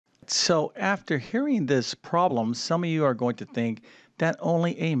So, after hearing this problem, some of you are going to think that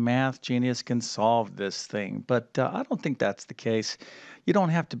only a math genius can solve this thing. But I don't think that's the case. You don't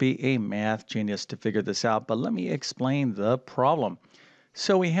have to be a math genius to figure this out. But let me explain the problem.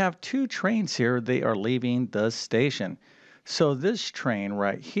 So, we have two trains here. They are leaving the station. So, this train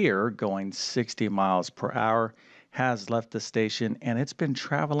right here, going 60 miles per hour, has left the station and it's been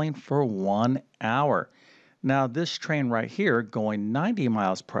traveling for 1 hour. Now, this train right here going 90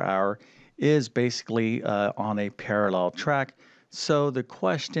 miles per hour is basically on a parallel track. So the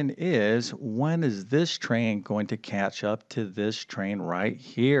question is, when is this train going to catch up to this train right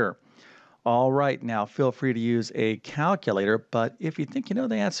here? All right, now feel free to use a calculator, but if you think you know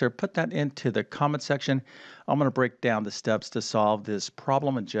the answer, put that into the comment section. I'm going to break down the steps to solve this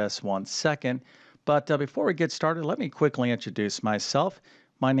problem in just 1 second. But before we get started, let me quickly introduce myself.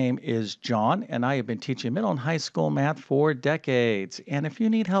 My name is John, and I have been teaching middle and high school math for decades. And if you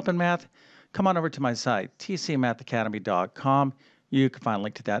need help in math, come on over to my site, tcmathacademy.com. You can find a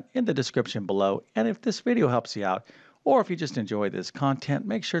link to that in the description below. And if this video helps you out, or if you just enjoy this content,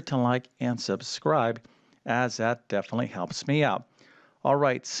 make sure to like and subscribe, as that definitely helps me out. All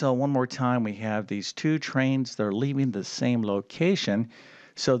right, so one more time, we have these two trains. They're leaving the same location.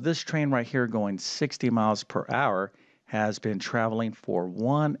 So this train right here going 60 miles per hour has been traveling for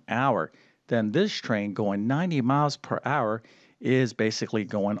 1 hour. Then this train going 90 miles per hour is basically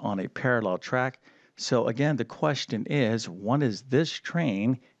going on a parallel track. So again, the question is, when is this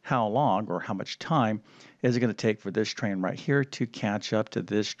train, how long or how much time is it going to take for this train right here to catch up to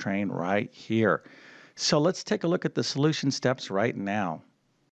this train right here? So let's take a look at the solution steps right now.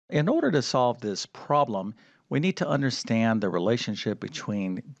 In order to solve this problem, we need to understand the relationship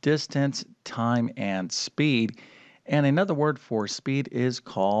between distance, time, and speed. And another word for speed is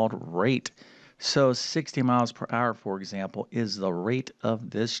called rate. So 60 miles per hour, for example, is the rate of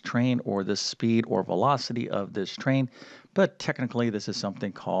this train or the speed or velocity of this train. But technically, this is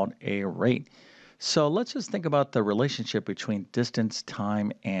something called a rate. So let's just think about the relationship between distance,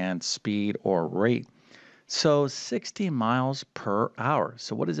 time, and speed or rate. So 60 miles per hour.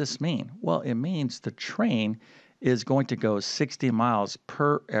 So what does this mean? Well, it means the train is going to go 60 miles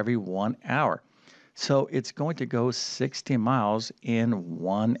per every 1 hour. So it's going to go 60 miles in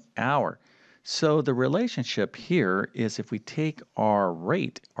 1 hour. So the relationship here is if we take our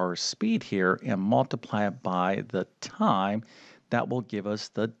rate, our speed here, and multiply it by the time, that will give us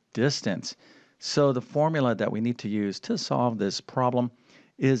the distance. So the formula that we need to use to solve this problem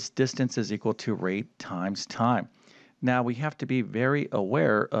is distance is equal to rate times time. Now we have to be very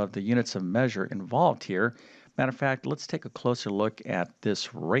aware of the units of measure involved here. Matter of fact, let's take a closer look at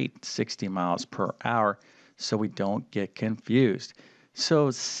this rate, 60 miles per hour, so we don't get confused. So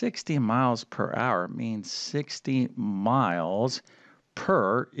 60 miles per hour means 60 miles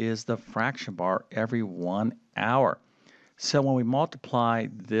per is the fraction bar every 1 hour. So when we multiply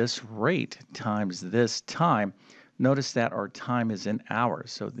this rate times this time, notice that our time is in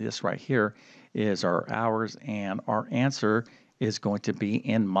hours. So this right here is our hours, and our answer is going to be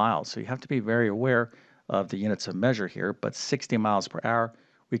in miles. So you have to be very aware of the units of measure here, but 60 miles per hour,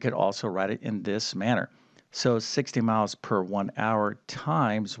 we could also write it in this manner. So 60 miles per 1 hour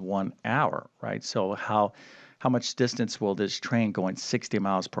times 1 hour, right? So how much distance will this train going 60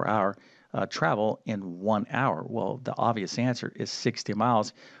 miles per hour travel in 1 hour? Well, the obvious answer is 60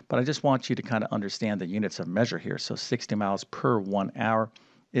 miles, but I just want you to kind of understand the units of measure here. So 60 miles per 1 hour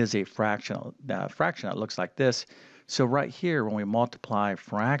is a fractional fraction that looks like this. So right here, when we multiply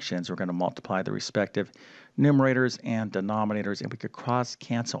fractions, we're going to multiply the respective numerators and denominators, and we could cross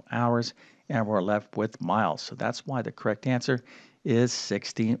cancel hours, and we're left with miles. So that's why the correct answer is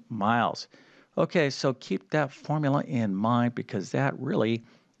 60 miles. Okay, so keep that formula in mind because that really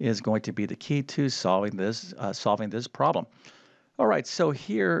is going to be the key to solving this problem. All right, so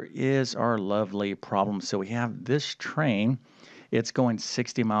here is our lovely problem. So we have this train. It's going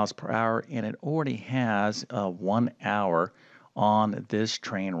 60 miles per hour, and it already has 1 hour on this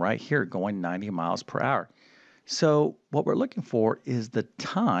train right here going 90 miles per hour. So what we're looking for is the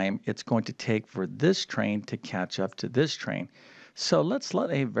time it's going to take for this train to catch up to this train. So let's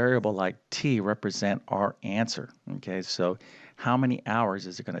let a variable like t represent our answer. Okay, so how many hours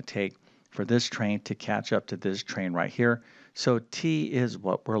is it going to take for this train to catch up to this train right here? So t is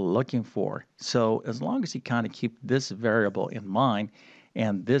what we're looking for. So as long as you kind of keep this variable in mind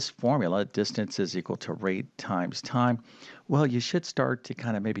and this formula, distance is equal to rate times time, well, you should start to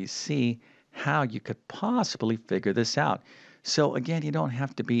kind of maybe see how you could possibly figure this out. So again, you don't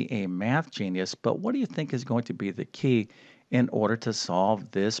have to be a math genius, but what do you think is going to be the key in order to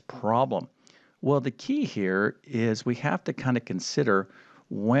solve this problem? Well, the key here is we have to kind of consider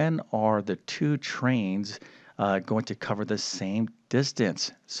when are the two trains going to cover the same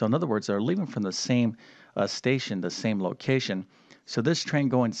distance? So, in other words, they're leaving from the same station, the same location. So, this train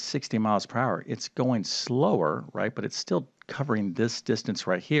going 60 miles per hour, it's going slower, right? But it's still covering this distance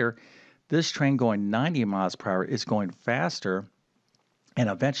right here. This train going 90 miles per hour is going faster, and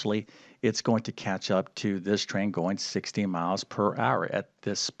eventually it's going to catch up to this train going 60 miles per hour at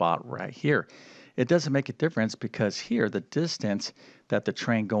this spot right here. It doesn't make a difference because here the distance that the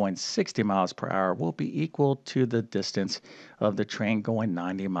train going 60 miles per hour will be equal to the distance of the train going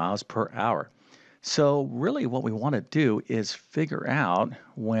 90 miles per hour. So, really, what we want to do is figure out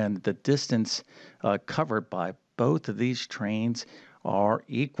when the distance covered by both of these trains are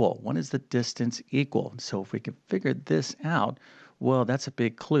equal. When is the distance equal? So, if we can figure this out, well, that's a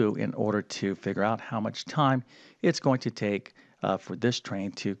big clue in order to figure out how much time it's going to take for this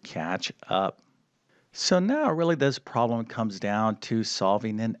train to catch up. So now really this problem comes down to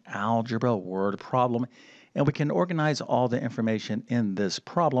solving an algebra word problem, and we can organize all the information in this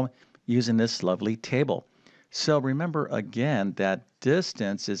problem using this lovely table. So remember again that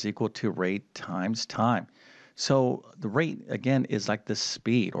distance is equal to rate times time. So the rate again is like the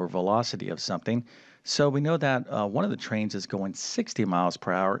speed or velocity of something. So we know that one of the trains is going 60 miles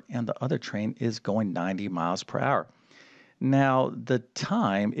per hour and the other train is going 90 miles per hour. Now, the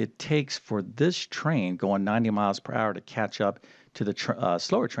time it takes for this train going 90 miles per hour to catch up to the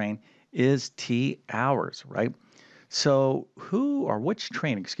slower train is t hours, right? So, who or which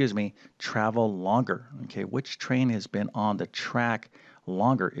train, excuse me, travel longer? Okay, which train has been on the track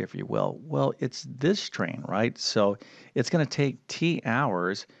longer, if you will? Well, it's this train, right? So, it's going to take t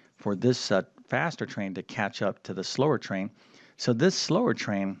hours for this faster train to catch up to the slower train. So, this slower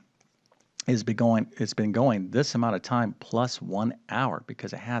train it's been going this amount of time plus 1 hour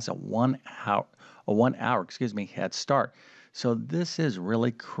because it has a 1 hour, excuse me, head start. So this is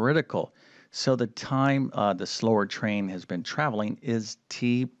really critical. So the time the slower train has been traveling is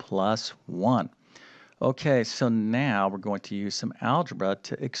t plus 1. Okay, so now we're going to use some algebra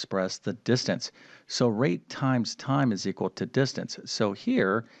to express the distance. So rate times time is equal to distance. So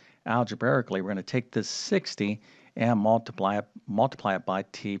here, algebraically, we're going to take this 60 and multiply it by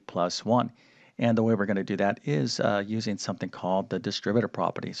t plus 1. And the way we're going to do that is using something called the distributive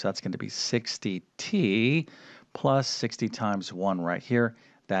property. So that's going to be 60t plus 60 times 1 right here.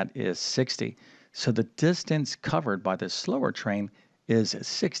 That is 60. So the distance covered by the slower train is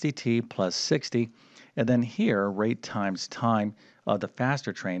 60t plus 60. And then here, rate times time of the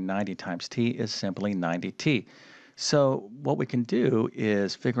faster train, 90 times t, is simply 90t. So what we can do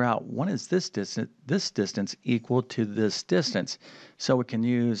is figure out when is this distance equal to this distance. So we can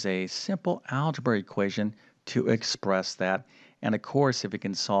use a simple algebra equation to express that. And of course, if we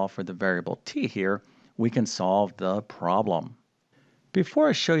can solve for the variable t here, we can solve the problem. Before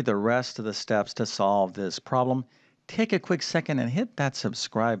I show you the rest of the steps to solve this problem, take a quick second and hit that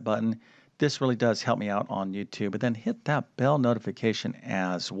subscribe button. This really does help me out on YouTube. And then hit that bell notification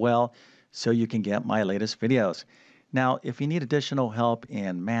as well so you can get my latest videos. Now, if you need additional help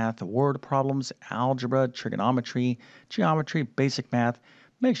in math, word problems, algebra, trigonometry, geometry, basic math,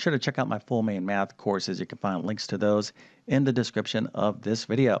 make sure to check out my full main math courses. You can find links to those in the description of this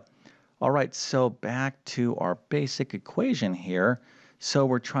video. All right, so back to our basic equation here. So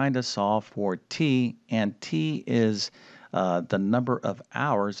we're trying to solve for t, and t is the number of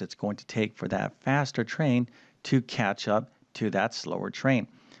hours it's going to take for that faster train to catch up to that slower train.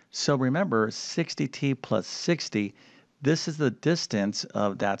 So remember, 60t plus 60, this is the distance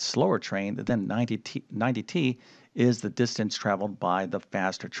of that slower train. Then 90t is the distance traveled by the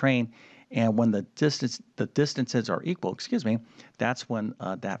faster train. And when the distances are equal, excuse me, that's when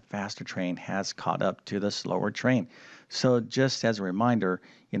that faster train has caught up to the slower train. So just as a reminder,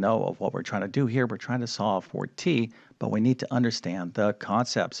 of what we're trying to do here, we're trying to solve for t, but we need to understand the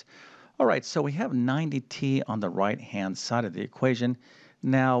concepts. All right, so we have 90t on the right-hand side of the equation.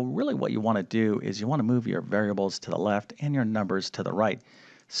 Now, really what you want to do is you want to move your variables to the left and your numbers to the right.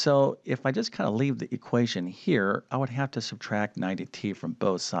 So if I just kind of leave the equation here, I would have to subtract 90t from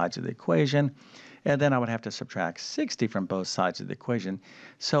both sides of the equation, and then I would have to subtract 60 from both sides of the equation.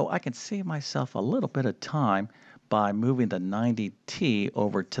 So I can save myself a little bit of time by moving the 90t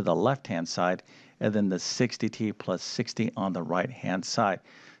over to the left-hand side, and then the 60t plus 60 on the right-hand side.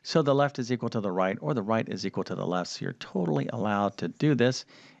 So the left is equal to the right, or the right is equal to the left. So you're totally allowed to do this.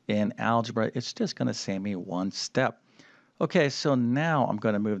 In algebra, it's just going to save me one step. Okay, so now I'm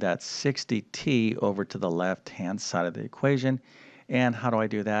going to move that 60t over to the left-hand side of the equation. And how do I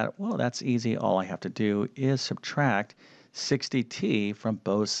do that? Well, that's easy. All I have to do is subtract 60t from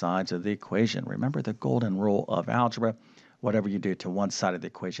both sides of the equation. Remember the golden rule of algebra. whatever you do to one side of the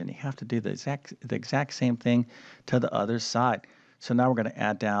equation, you have to do the exact same thing to the other side. So now we're going to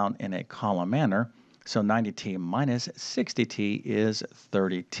add down in a column manner. So 90t minus 60t is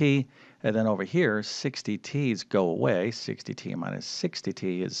 30t. And then over here, 60t's go away. 60t minus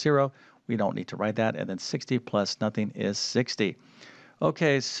 60t is 0. We don't need to write that. And then 60 plus nothing is 60.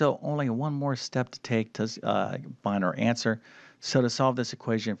 Okay, so only one more step to take to find our answer. So to solve this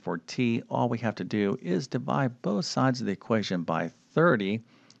equation for t, all we have to do is divide both sides of the equation by 30.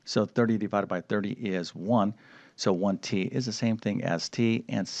 So 30 divided by 30 is 1. So 1t is the same thing as t,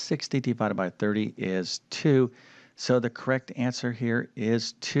 and 60 divided by 30 is 2. So the correct answer here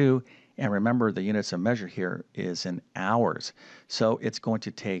is 2. And remember, the units of measure here is in hours. So it's going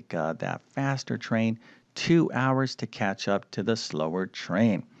to take that faster train 2 hours to catch up to the slower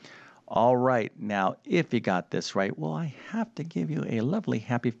train. All right, now if you got this right, well, I have to give you a lovely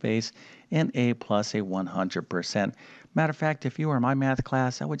happy face and A plus a 100%. Matter of fact, if you were in my math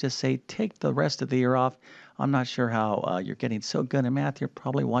class, I would just say take the rest of the year off. I'm not sure how you're getting so good in math. You're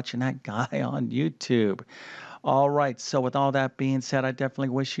probably watching that guy on YouTube. All right, so with all that being said, I definitely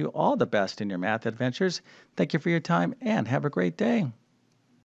wish you all the best in your math adventures. Thank you for your time and have a great day.